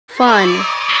fun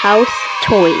house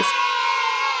toys.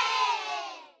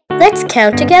 Let's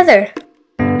count together.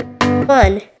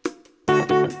 1,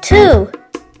 2,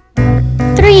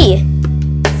 3,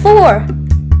 4,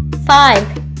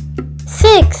 5,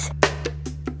 6,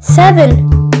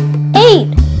 7, 8,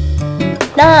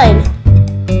 9,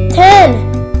 10,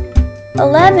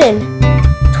 11,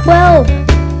 12,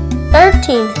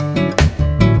 13.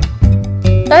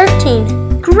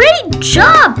 Great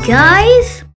job,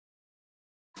 guys!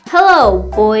 Hello,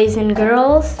 boys and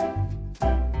girls.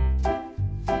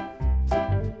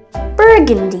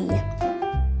 Burgundy.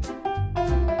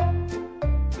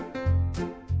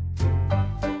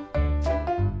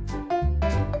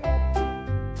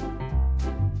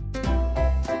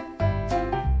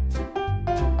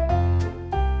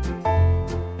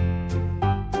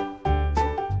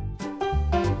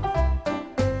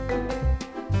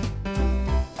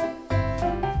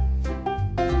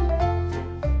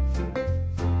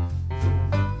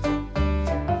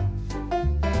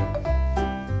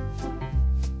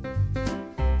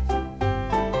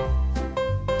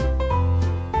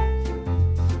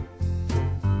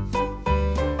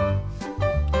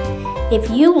 If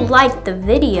you liked the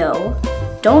video,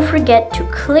 don't forget to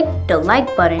click the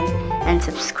like button and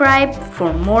subscribe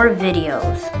for more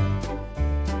videos.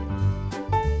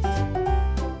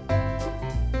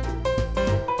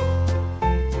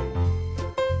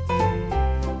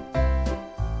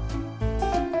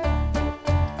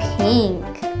 Pink,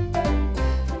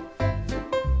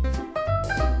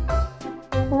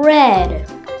 red,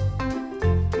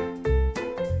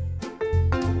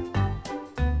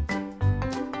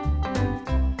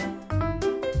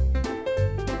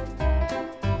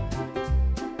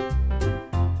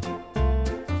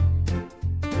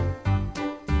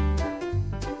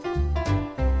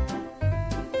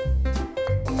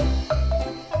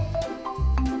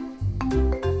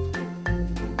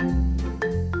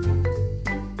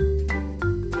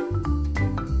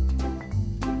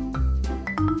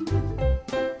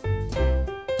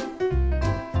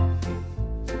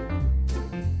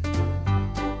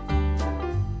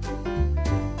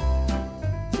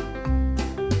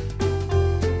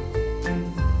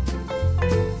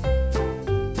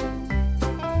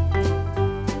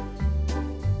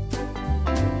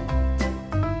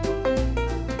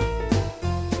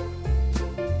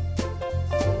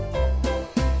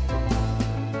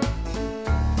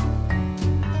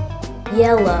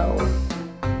 yellow,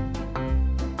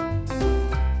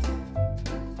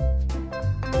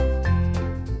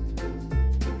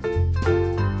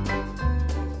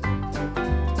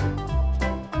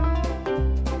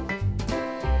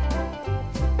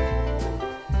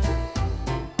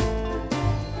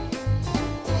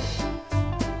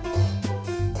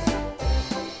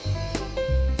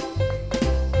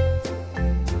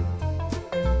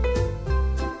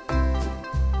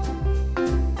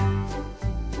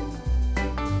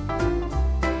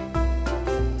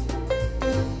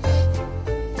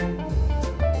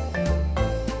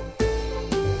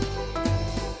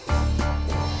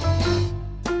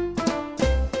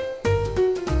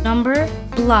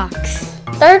 Numberblocks.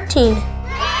 13.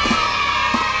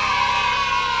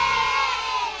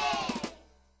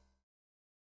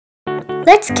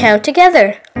 Let's count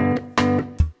together.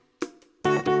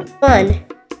 1,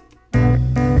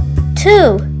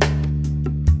 2,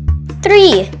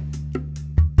 3,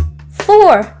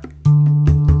 4,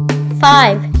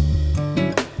 5,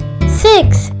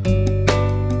 6,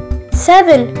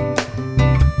 7,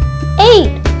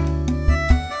 8,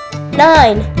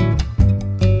 9,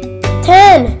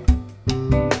 10,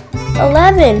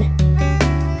 11,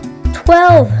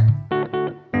 12,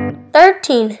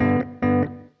 13.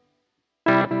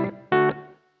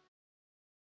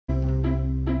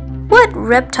 What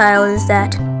reptile is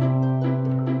that?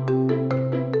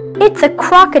 It's a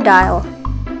crocodile.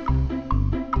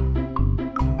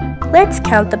 Let's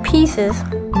count the pieces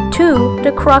to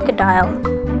the crocodile.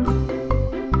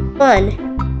 1,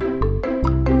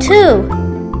 2,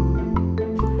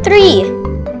 3,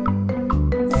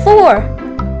 4,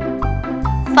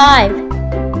 5,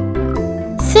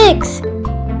 6,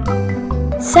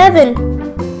 7,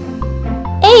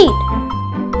 8,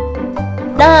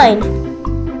 9,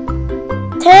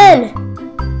 10,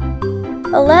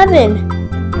 11,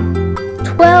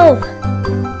 12,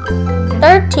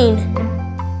 13.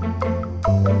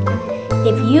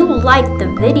 If you liked the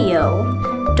video,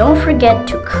 don't forget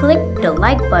to click the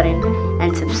like button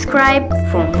and subscribe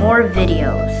for more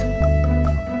videos.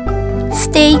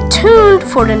 Stay tuned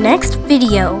for the next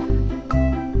video.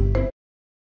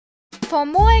 For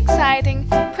more exciting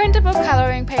printable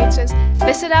coloring pages,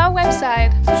 visit our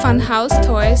website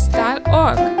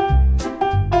funhousetoys.org.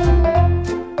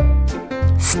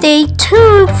 stay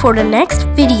tuned for the next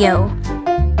video.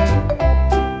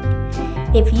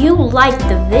 If you liked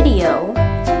the video,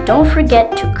 don't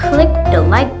forget to click the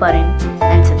like button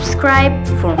and subscribe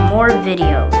for more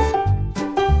videos.